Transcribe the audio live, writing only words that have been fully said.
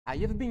I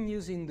have been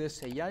using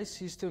this AI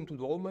system to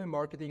do all my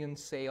marketing and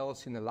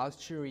sales in the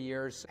last 2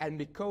 years, and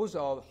because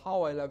of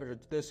how I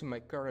leverage this in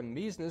my current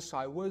business,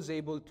 I was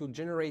able to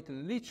generate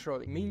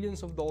literally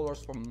millions of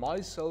dollars for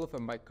myself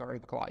and my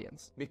current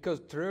clients. Because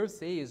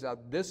truth is,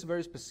 at this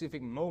very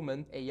specific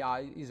moment,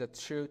 AI is a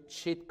true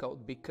cheat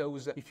code,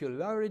 because if you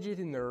leverage it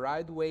in the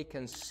right way, it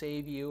can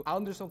save you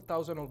hundreds of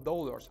thousands of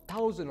dollars,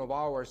 thousands of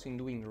hours in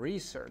doing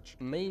research,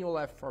 manual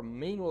effort,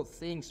 manual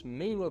things,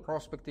 manual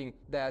prospecting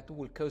that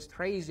will cost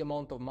crazy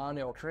amount of money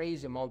or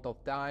crazy amount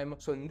of time.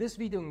 So in this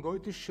video, I'm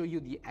going to show you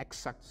the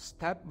exact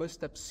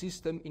step-by-step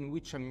system in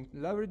which I'm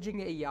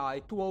leveraging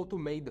AI to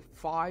automate the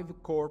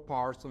 5 core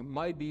parts of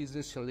my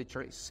business in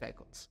literally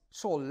seconds.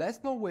 So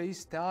let's not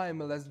waste time,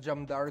 let's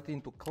jump directly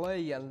into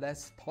Clay and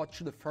let's touch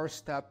the first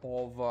step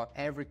of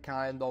every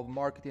kind of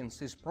marketing and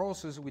sales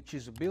process, which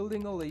is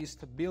building a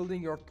list,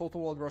 building your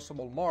total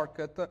addressable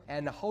market,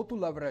 and how to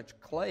leverage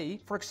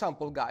Clay. For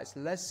example, guys,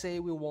 let's say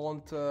we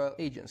want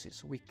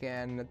agencies. We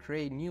can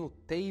create new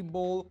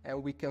table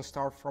and we can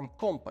start from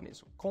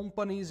companies.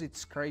 Companies, it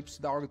scrapes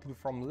directly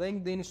from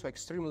LinkedIn, so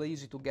extremely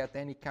easy to get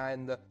any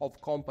kind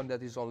of company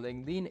that is on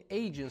LinkedIn.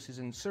 Agencies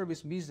and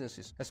service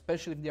businesses,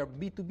 especially if they are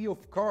B2B,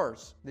 of course,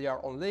 they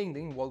are on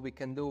LinkedIn. What we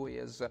can do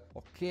is,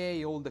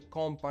 okay, all the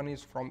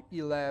companies from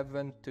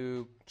 11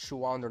 to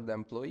 200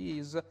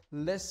 employees.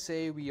 Let's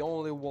say we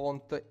only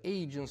want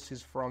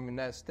agencies from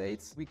United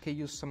States. We can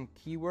use some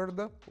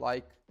keyword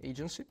like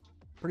agency.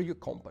 Pretty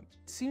good company.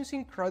 It seems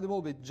incredible.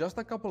 With just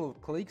a couple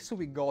of clicks,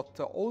 we got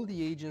all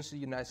the agencies in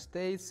the United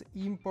States,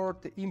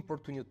 import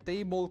to new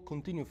table,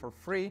 continue for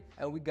free,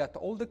 and we got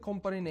all the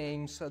company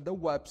names, the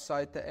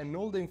website, and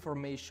all the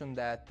information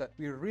that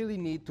we really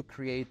need to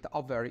create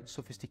a very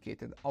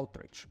sophisticated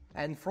outreach.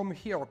 And from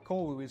here, we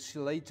will see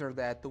later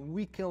that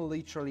we can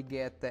literally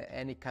get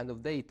any kind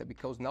of data,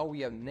 because now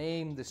we have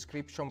name,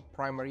 description,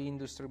 primary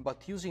industry,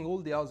 but using all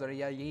the other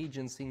AI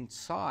agents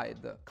inside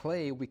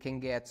Clay, we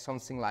can get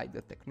something like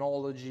the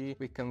technology,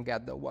 we can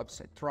get the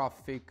website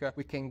traffic,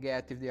 we can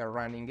get if they are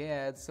running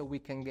ads, we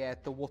can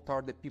get what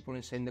are the people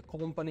inside the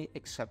company,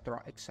 etc,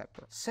 etc.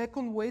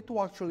 Second way to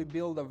actually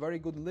build a very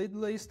good lead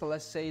list,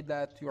 let's say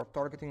that you are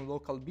targeting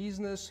local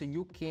business,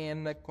 you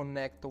can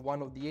connect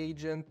one of the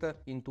agent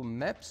into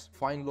maps,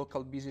 find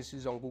local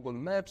businesses on Google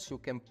Maps, you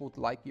can put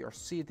like your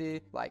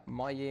city, like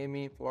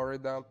Miami,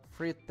 Florida,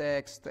 free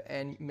text,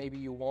 and maybe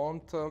you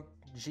want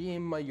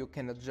gym, you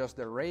can adjust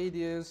the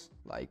radius,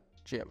 like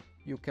gym.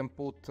 You can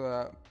put,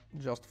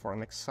 just for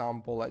an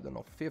example, I don't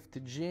know,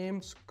 50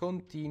 gyms,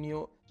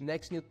 continue,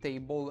 next new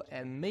table,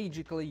 and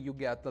magically you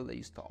get the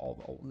list of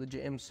all the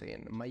gyms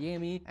in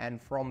Miami.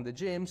 And from the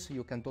gyms,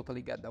 you can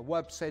totally get the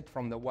website,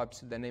 from the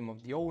website, the name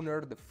of the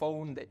owner, the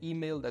phone, the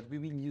email that we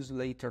will use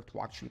later to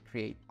actually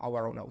create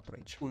our own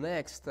outreach.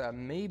 Next,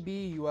 maybe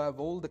you have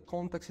all the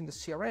contacts in the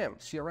CRM.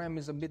 CRM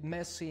is a bit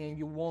messy and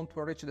you want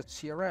to reach the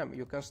CRM.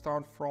 You can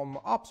start from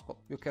HubSpot,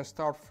 you can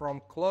start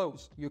from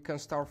Close, you can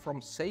start from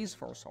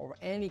Salesforce, or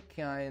any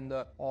kind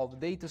of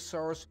data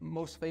source.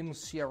 Most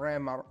famous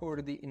CRM are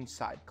already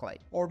inside Clay.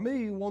 Or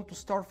maybe you want to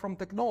start from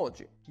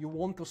technology. You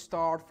want to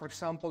start, for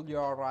example,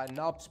 you're an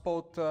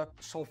HubSpot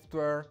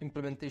software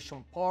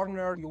implementation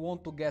partner. You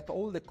want to get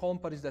all the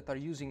companies that are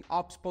using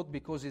HubSpot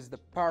because it's the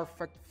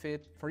perfect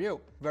fit for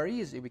you. Very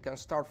easy. We can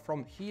start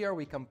from here.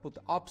 We can put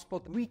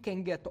HubSpot. We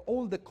can get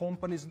all the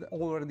companies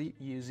already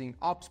using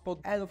HubSpot.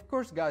 And of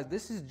course, guys,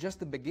 this is just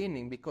the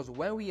beginning, because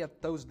when we have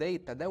those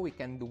data, then we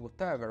can do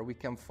whatever. We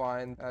can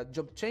find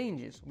job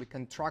changes. We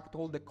can track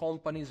all the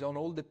companies and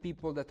all the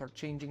people that are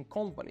changing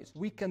companies.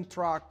 We can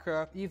track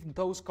if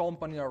those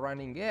companies are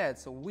running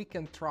ads. So we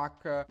can track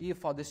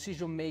if a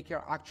decision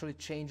maker actually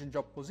changed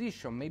job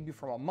position, maybe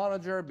from a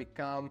manager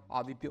become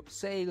a VP of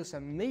sales.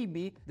 And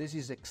maybe this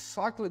is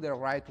exactly the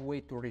right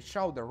way to reach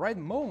out, the right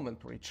moment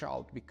to reach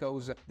out,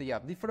 because they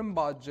have different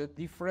budget,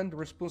 different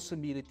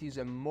responsibilities,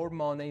 and more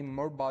money,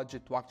 more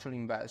budget to actually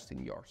invest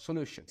in your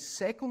solution.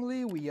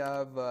 Secondly, we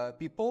have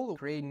people,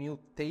 create new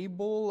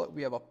table.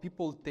 We have a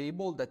people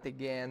table that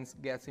again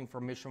gets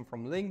information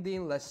from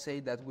LinkedIn. Let's say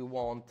that we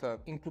want to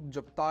include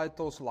job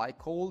titles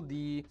like all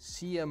the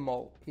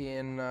CMO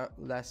in,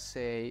 let's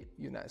say,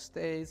 United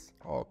States.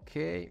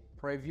 Okay.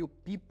 Preview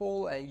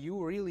people, and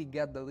you really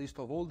get the list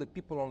of all the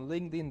people on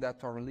LinkedIn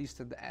that are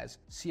listed as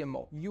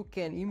CMO. You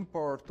can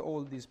import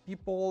all these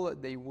people.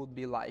 They would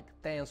be like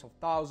tens of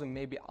thousands,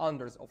 maybe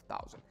hundreds of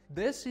thousands.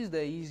 This is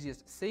the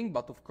easiest thing,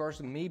 but of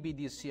course, maybe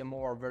these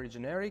CMO are very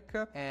generic,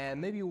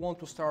 and maybe you want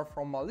to start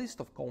from a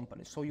list of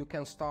companies. So you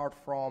can start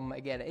from,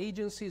 again,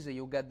 agencies, and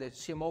you get the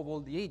CMO of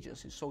all the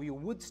agencies. So you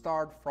would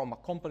start from a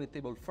company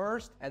table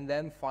first, and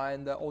then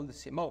find all the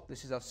CMO.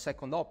 This is a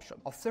second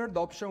option. A third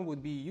option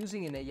would be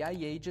using an AI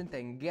agent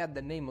agent and get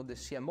the name of the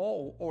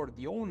CMO or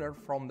the owner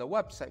from the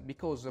website.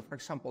 Because, for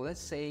example,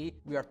 let's say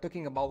we are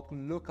talking about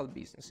local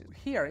businesses.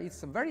 Here,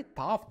 it's very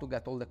tough to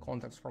get all the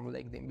contacts from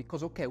LinkedIn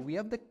because, okay, we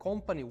have the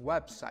company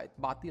website,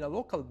 but in a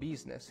local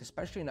business,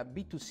 especially in a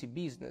B2C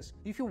business,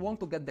 if you want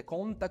to get the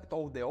contact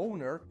of the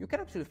owner, you can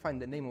actually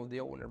find the name of the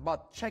owner,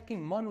 but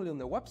checking manually on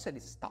the website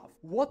is tough.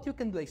 What you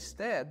can do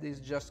instead is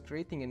just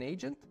creating an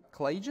agent,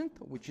 Clay agent,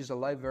 which is a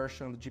live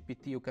version of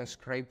GPT. You can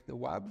scrape the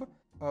web.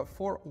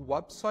 For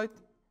website,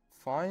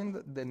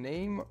 find the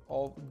name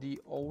of the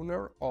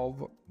owner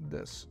of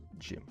this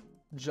gym.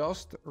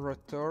 Just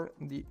return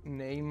the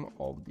name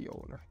of the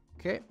owner.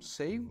 Okay,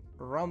 save,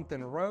 run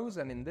 10 rows,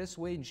 and in this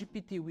way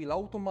GPT will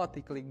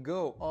automatically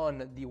go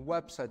on the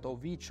website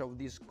of each of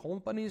these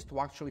companies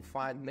to actually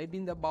find, maybe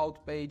in the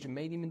about page,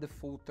 maybe in the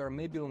footer,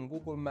 maybe on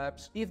Google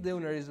Maps. If the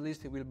owner is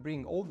listed, it will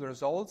bring all the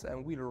results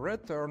and will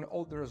return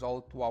all the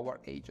results to our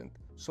agent.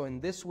 So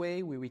in this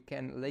way, we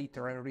can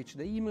later enrich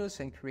the emails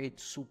and create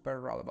super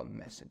relevant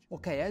message.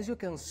 Okay, as you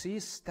can see,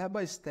 step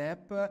by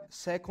step,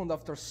 second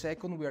after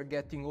second, we are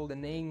getting all the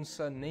names,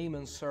 name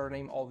and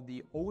surname of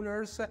the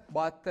owners,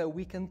 but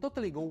we can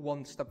totally go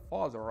one step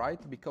further,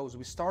 right? Because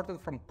we started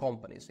from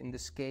companies, in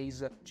this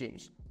case,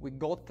 gyms. We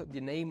got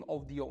the name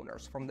of the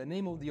owners. From the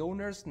name of the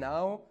owners,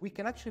 now we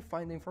can actually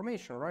find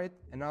information, right?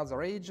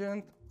 Another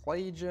agent,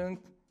 Clay agent,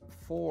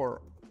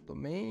 for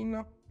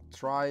domain,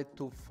 try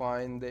to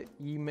find the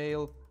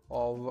email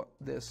of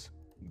this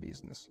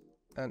business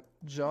and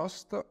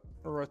just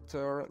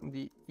return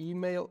the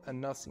email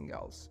and nothing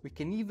else. We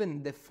can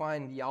even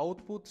define the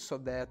output so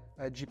that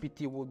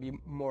GPT will be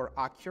more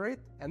accurate.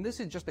 And this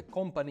is just a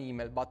company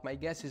email, but my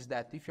guess is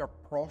that if you're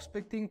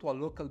prospecting to a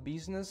local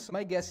business,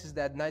 my guess is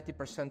that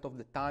 90% of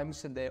the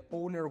times the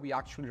owner will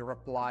actually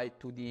reply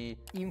to the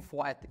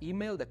info at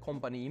email, the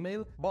company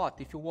email. But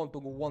if you want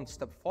to go one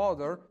step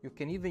further, you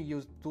can even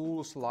use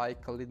tools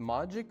like Lead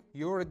Magic.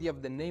 You already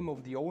have the name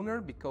of the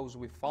owner because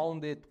we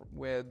found it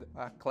with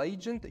Clay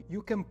agent.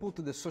 You can put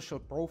the social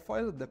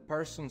profile, the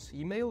person's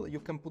email, you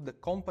can put the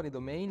company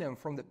domain, and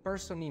from the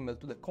person email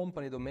to the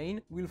company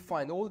domain, we'll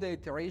find all the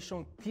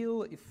iteration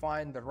till you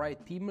find the right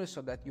email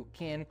so that you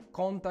can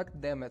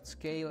contact them at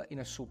scale in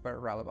a super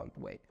relevant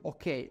way.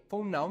 Okay,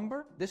 phone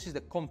number, this is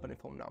the company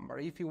phone number.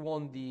 If you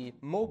want the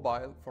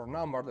mobile phone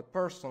number, the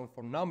personal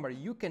phone number,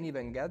 you can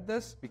even get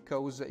this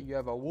because you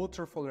have a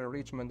waterfall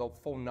enrichment of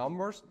phone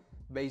numbers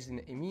based in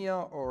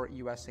EMEA or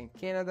US and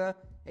Canada.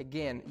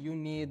 Again, you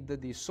need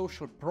the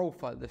social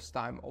profile this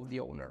time of the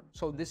owner.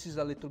 So this is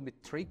a little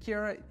bit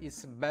trickier.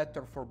 It's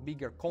better for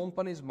bigger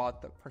companies,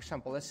 but for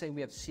example, let's say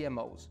we have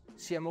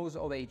CMOs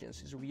of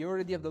agencies. We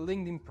already have the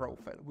LinkedIn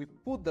profile. We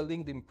put the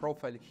LinkedIn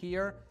profile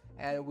here,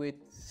 and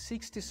with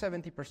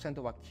 60-70%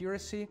 of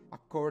accuracy,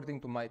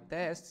 according to my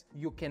tests,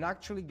 you can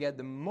actually get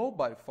the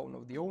mobile phone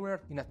of the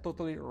owner in a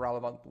totally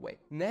relevant way.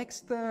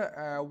 Next,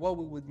 what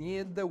we would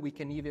need, we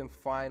can even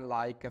find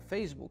like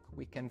Facebook,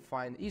 we can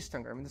find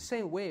Instagram. In the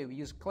same way, we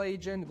use Clay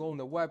agent, go on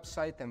the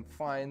website and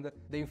find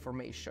the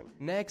information.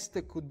 Next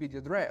could be the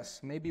address.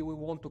 Maybe we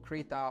want to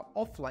create an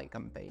offline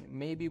campaign.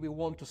 Maybe we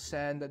want to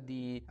send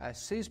the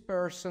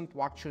salesperson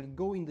to actually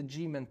go in the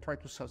gym and try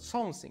to sell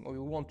something, or we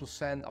want to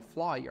send a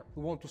flyer.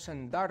 We want to send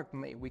direct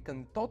mail. We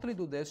can totally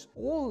do this.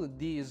 All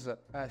these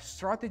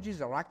strategies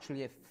are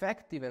actually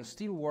effective and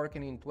still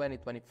working in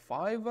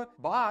 2025,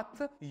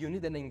 but you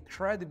need an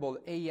incredible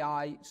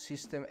AI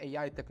system,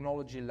 AI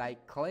technology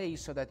like Clay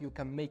so that you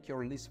can make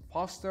your list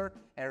faster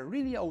and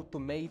really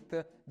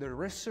automate the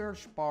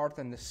research part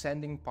and the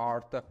sending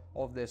part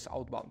of these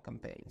outbound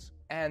campaigns.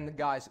 And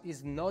guys,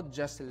 it's not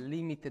just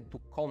limited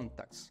to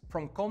contacts.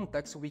 From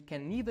contacts, we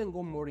can even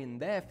go more in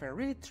depth and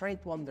really try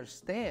to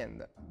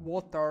understand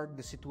what are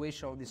the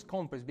situation of these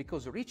companies,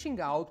 because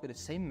reaching out with the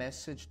same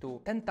message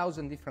to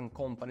 10,000 different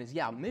companies,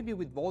 yeah, maybe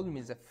with volume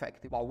is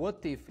effective, but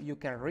what if you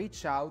can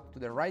reach out to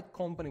the right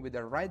company with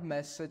the right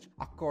message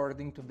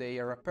according to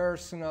their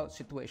personal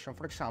situation?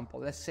 For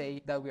example, let's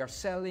say that we are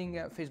selling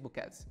Facebook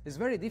ads. It's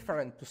very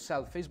different to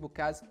sell Facebook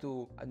ads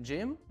to a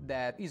gym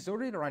that is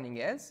already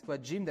running ads to a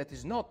gym that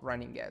is not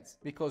running ads,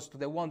 because to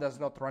the one that's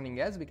not running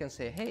ads, we can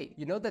say, hey,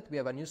 you know that we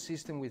have a new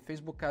system with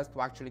Facebook ads to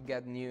actually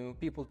get new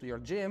people to your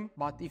gym,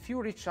 but if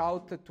you reach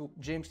out to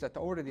gyms that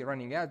are already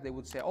running ads, they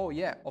would say, oh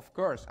yeah, of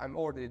course, I'm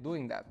already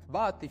doing that.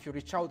 But if you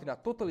reach out in a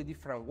totally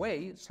different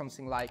way,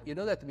 something like, you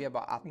know that we have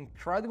an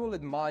incredible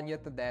lead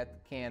magnet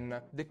that can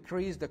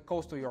decrease the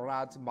cost of your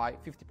ads by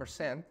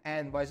 50%,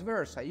 and vice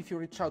versa. If you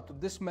reach out to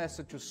this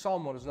message to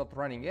someone who's not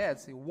running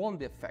ads, it won't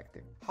be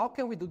effective. How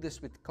can we do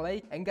this with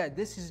Clay? And guys,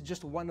 this is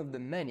just one of the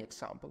many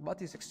examples,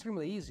 but it's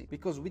extremely easy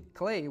because with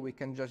Clay we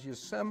can just use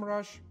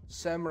SEMrush.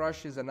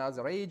 SEMrush is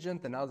another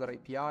agent, another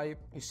API.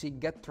 You see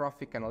get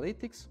traffic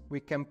analytics. We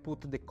can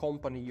put the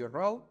company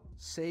URL,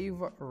 save,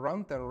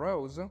 run 10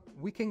 rows.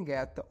 We can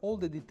get all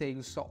the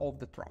details of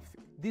the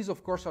traffic. These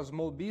of course are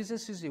small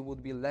businesses, it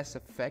would be less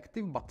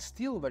effective, but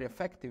still very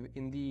effective.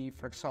 In the,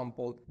 for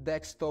example,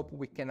 desktop,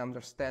 we can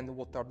understand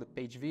what are the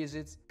page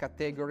visits,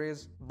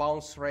 categories,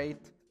 bounce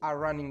rate, are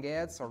running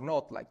ads or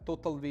not, like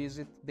total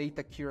visit, data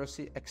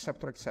accuracy,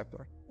 etc.,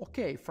 etc.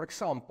 Okay, for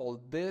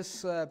example,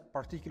 this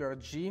particular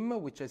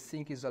gym, which I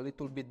think is a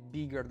little bit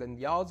bigger than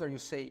the other, you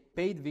say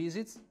paid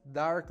visits,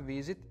 direct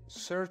visit,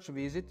 search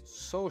visit,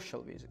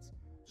 social visits.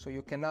 So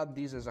you can add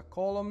this as a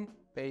column,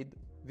 paid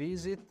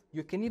visit.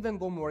 You can even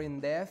go more in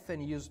depth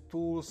and use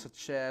tools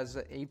such as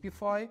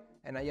Appcue,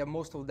 and I have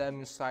most of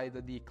them inside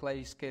the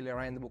Clay Scaler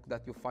handbook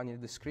that you find in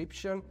the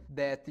description,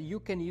 that you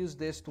can use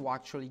this to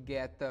actually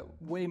get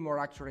way more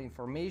accurate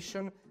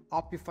information.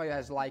 Appcue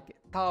has like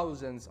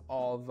thousands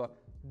of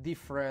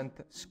different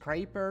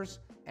scrapers,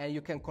 and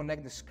you can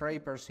connect the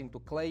scrapers into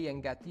Clay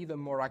and get even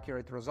more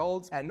accurate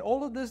results. And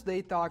all of this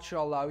data actually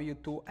allow you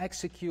to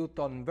execute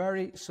on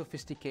very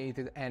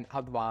sophisticated and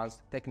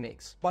advanced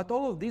techniques. But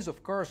all of these,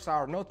 of course,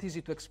 are not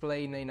easy to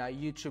explain in a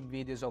YouTube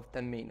videos of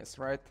 10 minutes,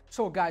 right?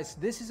 So guys,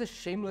 this is a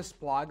shameless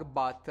plug,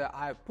 but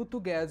I put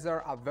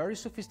together a very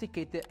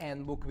sophisticated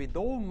handbook with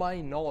all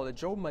my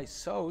knowledge, all my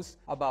sauce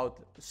about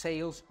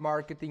sales,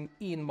 marketing,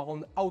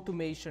 inbound,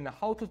 automation,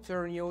 how to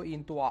turn you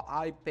into a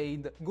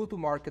high-paid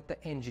go-to-market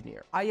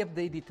engineer. I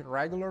update it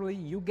regularly.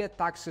 You get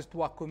access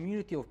to a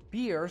community of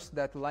peers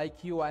that,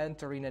 like you,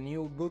 enter in a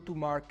new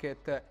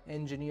go-to-market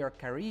engineer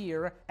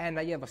career, and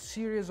I have a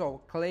series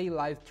of Clay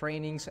live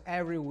trainings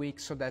every week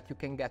so that you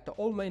can get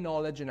all my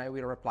knowledge and I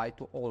will reply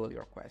to all of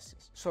your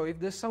questions. So if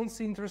this sounds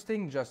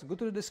interesting, just go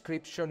to the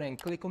description and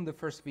click on the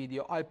first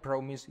video. I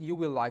promise you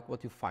will like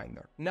what you find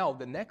there. Now,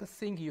 the next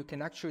thing you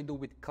can actually do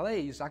with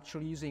Clay is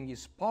actually using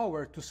his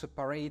power to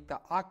separate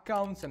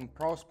accounts and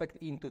prospects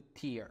into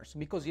tiers.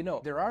 Because, you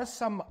know, there are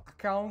some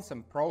accounts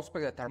and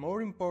prospects that are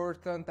more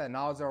important and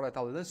others that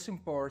are less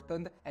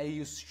important, and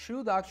you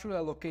should actually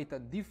allocate a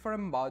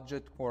different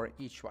budget for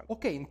each one.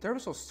 Okay, in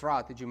terms of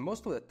strategy,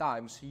 most of the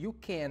times you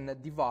can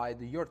divide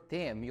your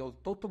TAM, your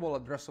total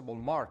addressable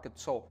market,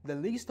 so the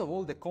list of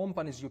all the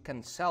companies you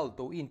can sell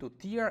to, into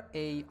tier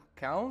A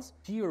accounts,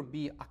 tier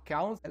B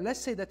accounts. And let's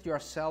say that you are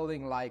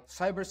selling like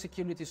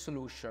cybersecurity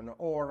solution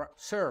or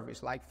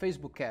service like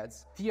Facebook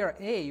ads. Tier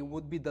A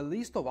would be the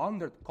list of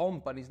 100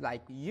 companies,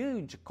 like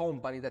huge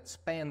company that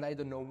spend, I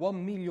don't know,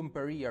 1 million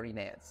per year in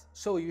ads.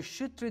 So you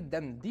should treat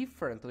them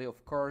differently,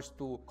 of course,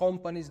 to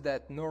companies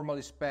that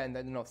normally spend,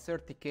 I don't know,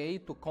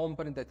 30K to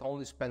companies that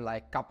only spend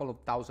like a couple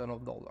of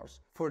 $1,000s.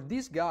 For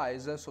these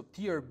guys, so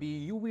tier B,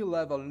 you will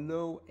have a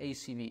low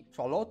ACV.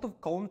 So a lot of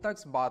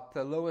contacts, but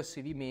low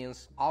ACV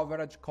means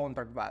average contract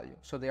value.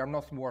 So they are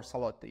not worth a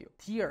lot to you.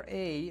 Tier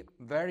A,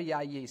 very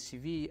high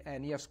ACV,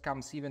 and here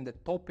comes even the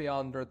top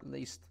 100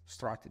 list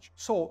strategy.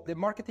 So the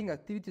marketing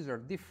activities are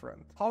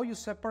different. How you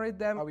separate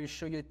them, I will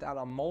show you it at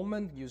a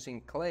moment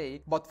using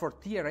Clay, but for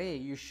tier A,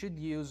 you should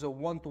use a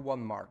one-to-one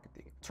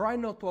marketing. Try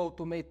not to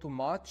automate too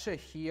much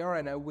here,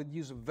 and I would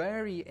use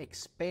very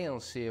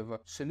expensive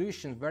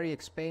solutions, very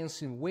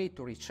expensive way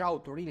to reach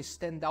out, to really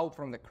stand out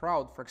from the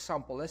crowd. For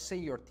example, let's say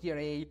you're tier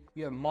A,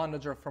 you have a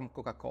manager from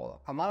Coca-Cola.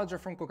 A manager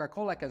from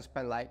Coca-Cola can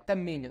spend like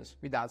 10 millions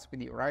with ads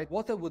with you, right?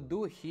 What I would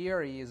do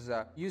here is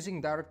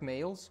using direct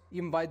mails,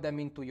 invite them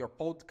into your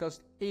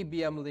podcast,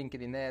 ABM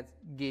LinkedIn ads,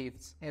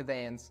 gifts,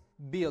 events,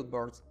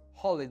 billboards,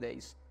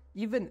 holidays,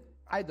 even,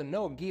 I don't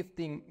know,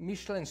 gifting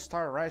Michelin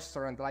star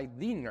restaurant like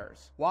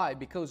dinners. Why?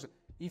 Because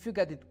if you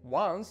get it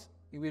once,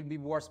 it will be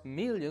worth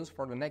millions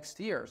for the next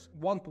years.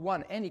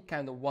 One-to-one, any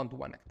kind of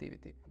one-to-one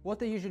activity.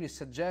 What I usually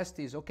suggest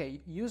is,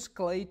 okay, use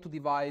Clay to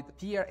divide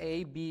tier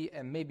A, B,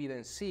 and maybe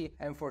then C,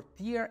 and for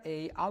tier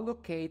A,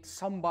 allocate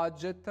some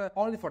budget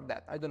only for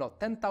that. I don't know,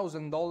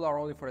 $10,000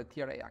 only for a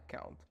tier A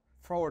account.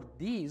 For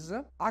these,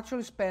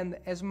 actually spend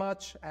as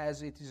much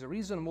as it is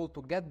reasonable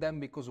to get them,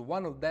 because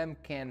one of them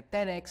can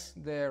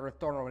 10x the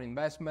return on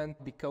investment,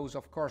 because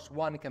of course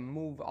one can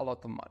move a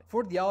lot of money.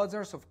 For the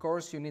others, of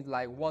course, you need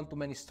like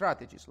one-to-many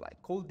strategies like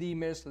cold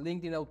emails,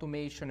 LinkedIn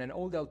automation, and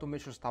all the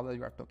automation stuff that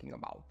we are talking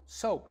about.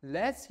 So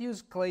let's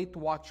use Clay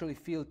to actually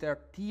filter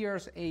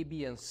tiers A,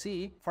 B, and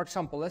C. For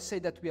example, let's say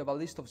that we have a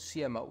list of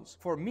CMOs.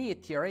 For me,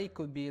 tier A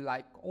could be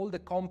like all the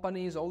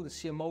companies, all the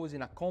CMOs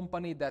in a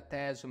company that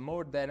has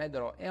more than, I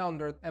don't know,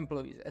 100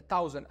 employees,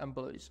 1,000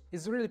 employees.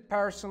 It's really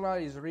personal,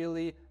 it's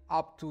really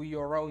up to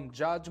your own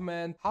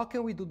judgment. How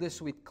can we do this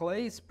with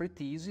Clay? It's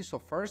pretty easy. So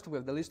first we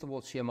have the list of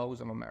all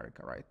CMOs of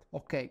America, right?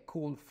 Okay,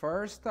 cool.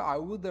 First, I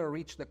would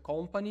reach the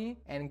company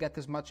and get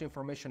as much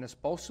information as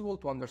possible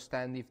to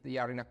understand if they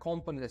are in a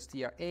company that's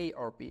tier A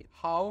or B.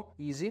 How?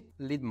 Easy.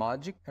 Lead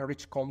magic,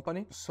 HeyReach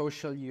company,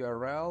 social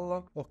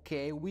URL.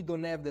 Okay, we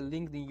don't have the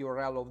LinkedIn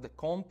URL of the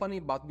company,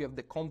 but we have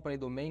the company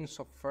domain.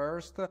 So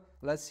first,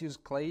 let's use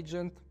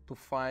Clayagent to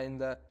find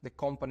the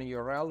company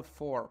URL.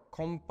 For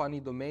company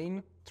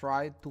domain,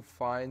 try to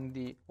find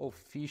the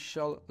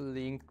official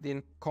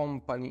LinkedIn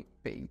company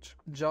page.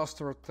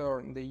 Just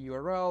return the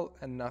URL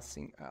and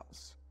nothing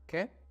else,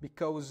 okay?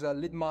 Because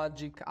Lead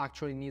Magic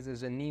actually needs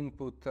as an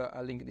input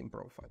a LinkedIn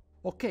profile.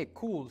 Okay,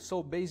 cool.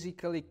 So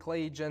basically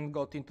Clay Agent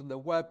got into the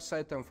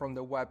website, and from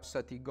the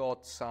website he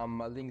got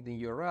some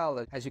LinkedIn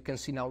URL. As you can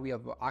see now, we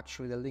have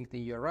actually the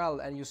LinkedIn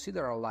URL, and you see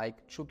there are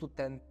like 2 to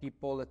 10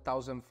 people,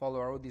 1,000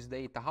 followers, all this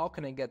data. How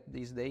can I get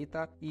this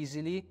data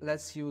easily?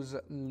 Let's use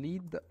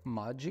Lead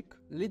Magic.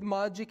 Lead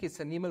Magic is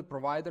an email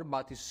provider,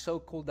 but it's so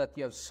cool that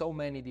you have so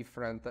many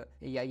different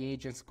AI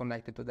agents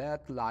connected to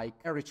that,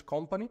 like HeyReach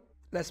company.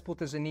 Let's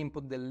put as an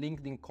input the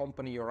LinkedIn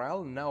company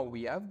URL. Now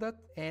we have that,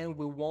 and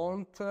we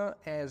want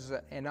as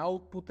an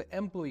output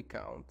employee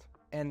count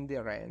and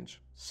the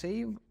range.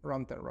 Save,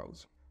 run 10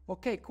 rows.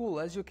 Okay, cool.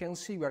 As you can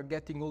see, we are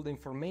getting all the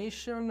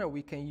information.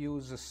 We can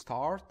use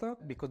start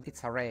because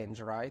it's a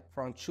range, right?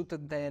 From 2 to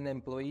 10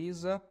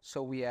 employees.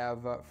 So we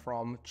have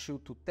from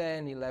 2 to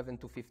 10, 11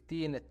 to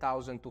 15,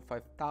 1,000 to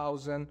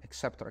 5,000,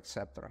 etc.,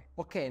 etc.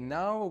 Okay,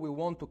 now we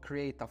want to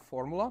create a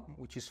formula,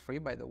 which is free,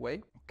 by the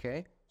way.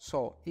 Okay.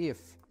 So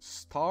if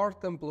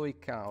start employee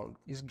count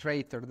is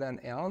greater than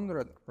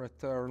 100,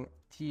 return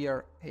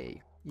tier A.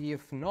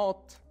 If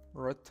not,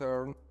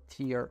 return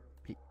tier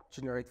B.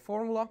 Generate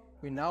formula.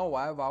 We now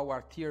have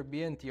our tier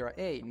B and tier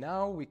A.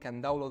 Now we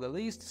can download the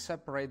list,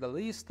 separate the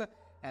list,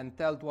 and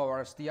tell to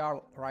our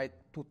SDR, right,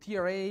 to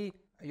tier A,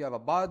 you have a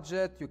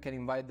budget, you can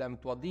invite them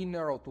to a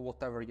dinner or to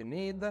whatever you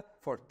need.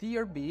 For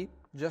tier B,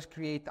 just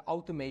create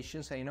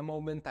automations, and in a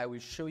moment I will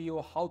show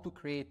you how to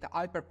create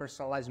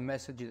hyper-personalized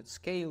messages that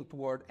scale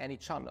toward any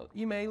channel: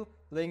 email,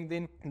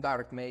 LinkedIn,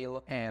 direct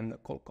mail, and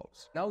cold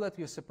calls. Now that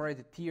we have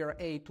separated tier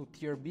A to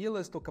tier B,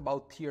 let's talk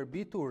about tier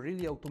B to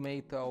really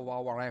automate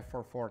our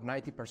effort for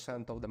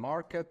 90% of the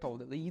market, of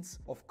the leads.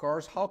 Of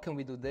course, how can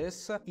we do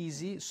this?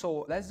 Easy.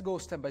 So let's go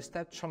step by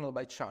step, channel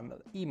by channel.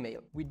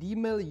 Email. With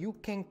email, you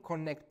can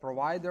connect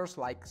providers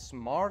like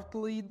Smart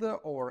Lead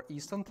or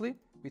Instantly,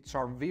 which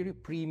are very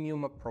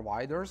premium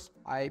providers.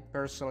 I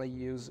personally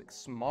use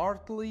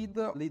Smart Lead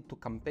to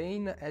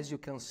campaign. As you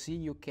can see,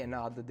 you can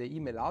add the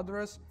email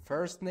address,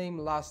 first name,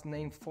 last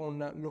name,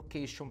 phone,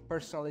 location,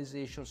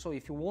 personalization. So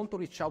if you want to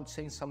reach out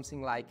saying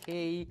something like,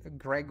 hey,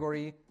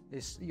 Gregory,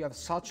 you have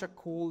such a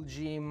cool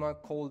gym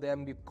called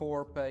MB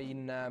Corp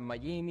in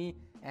Miami,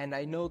 and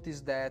I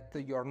noticed that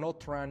you're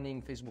not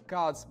running Facebook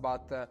ads,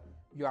 but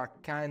you are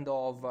kind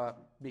of a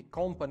big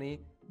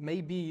company,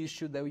 maybe you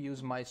should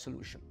use my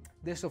solution.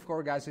 This, of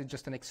course, guys, is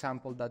just an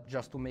example that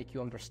just to make you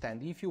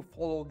understand. If you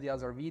follow the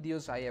other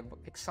videos, I have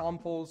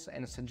examples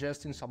and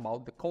suggestions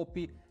about the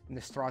copy and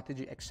the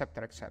strategy,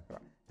 etc.,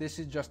 etc. This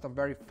is just a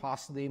very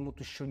fast demo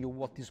to show you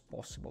what is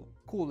possible.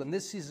 Cool, and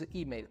this is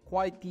email.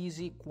 Quite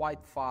easy,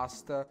 quite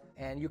fast,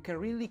 and you can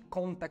really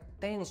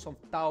contact tens of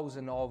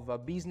thousands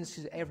of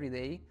businesses every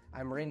day.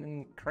 I'm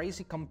running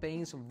crazy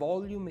campaigns.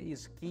 Volume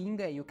is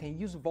king, and you can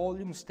use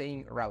volume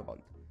staying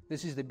relevant.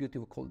 This is the beauty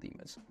of cold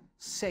emails.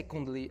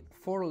 Secondly,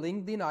 for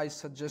LinkedIn, I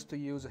suggest to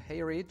use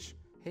HeyReach.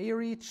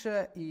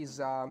 HeyReach is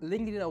a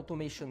LinkedIn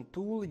automation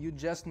tool. You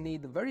just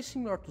need, very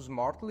similar to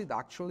Smart Lead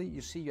actually, you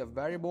see you have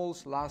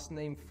variables, last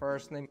name,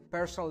 first name,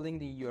 personal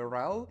LinkedIn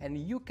URL, and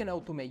you can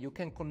automate, you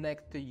can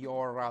connect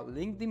your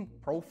LinkedIn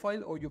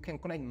profile, or you can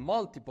connect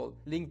multiple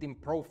LinkedIn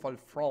profile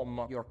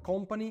from your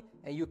company,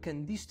 and you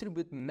can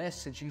distribute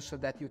messages so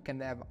that you can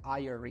have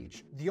higher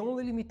reach. The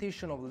only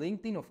limitation of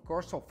LinkedIn, of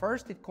course, so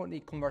first it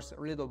converts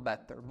a little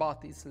better, but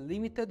it's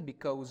limited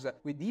because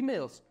with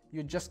emails,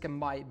 you just can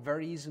buy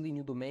very easily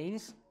new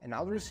domains and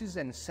addresses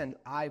and send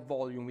high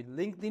volume. With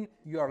LinkedIn,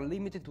 you are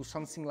limited to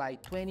something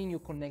like 20 new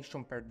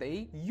connections per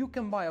day. You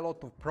can buy a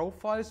lot of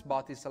profiles,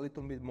 but it's a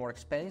little bit more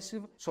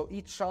expensive. So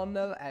each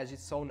channel has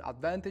its own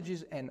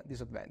advantages and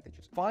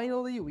disadvantages.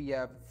 Finally, we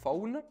have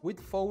phone.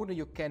 With phone,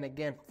 you can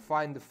again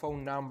find the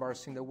phone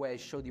numbers in the way I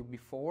showed you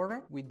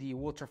before with the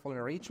waterfall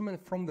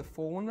enrichment. From the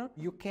phone,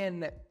 you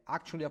can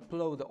actually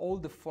upload all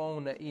the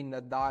phone in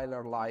a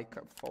dialer like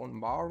Phone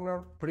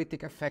Burner, pretty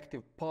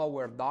effective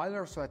power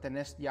dialer so that an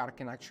SDR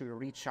can actually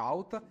reach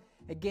out.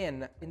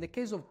 Again, in the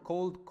case of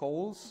cold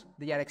calls,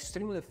 they are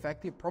extremely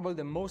effective, probably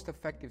the most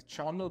effective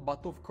channel,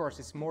 but of course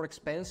it's more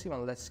expensive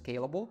and less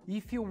scalable.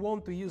 If you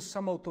want to use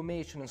some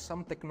automation and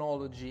some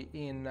technology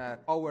in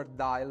our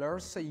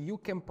dialers, you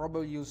can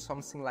probably use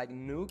something like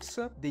Nukes.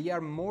 They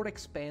are more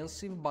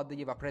expensive, but they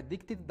have a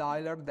predictive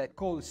dialer that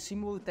calls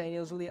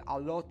simultaneously a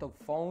lot of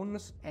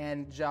phones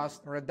and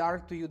just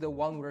redirect to you the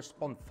one who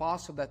responds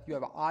fast so that you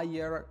have a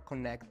higher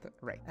connect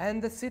rate.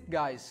 And that's it,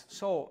 guys.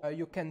 So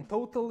you can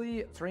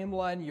totally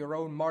streamline your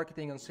own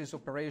marketing and sales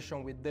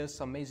operation with this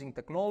amazing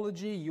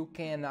technology. You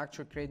can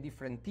actually create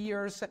different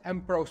tiers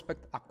and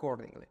prospect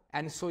accordingly.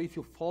 And so if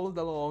you followed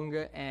along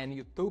and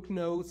you took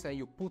notes and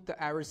you put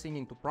everything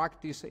into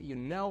practice, you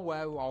now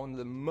have one of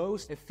the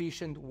most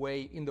efficient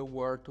way in the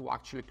world to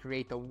actually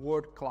create a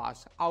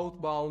world-class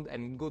outbound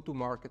and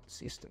go-to-market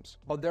systems.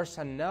 But there's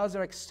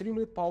another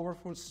extremely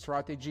powerful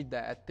strategy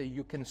that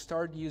you can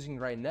start using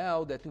right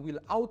now that will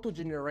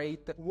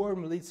auto-generate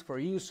warm leads for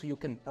you so you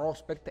can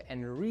prospect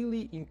and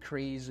really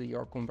increase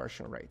your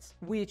conversion rates,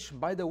 which,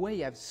 by the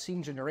way, I've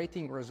seen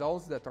generating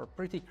results that are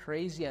pretty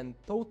crazy and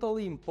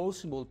totally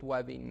impossible to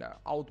have in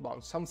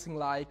outbound. Something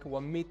like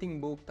 1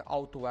 meeting booked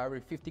out of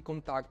every 50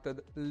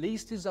 contacted,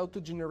 list is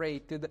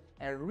auto-generated,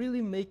 and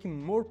really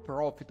making more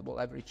profitable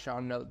every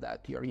channel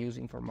that you're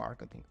using for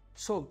marketing.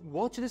 So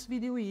watch this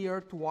video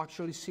here to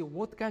actually see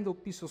what kind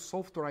of piece of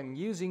software I'm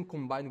using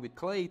combined with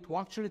Clay to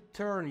actually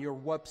turn your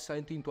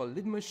website into a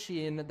lead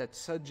machine that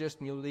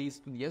suggests new leads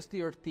to the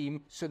SDR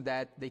team so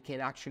that they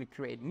can actually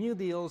create new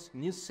deals,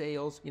 new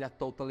sales in a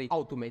totally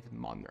automated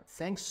manner.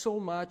 Thanks so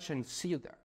much and see you there.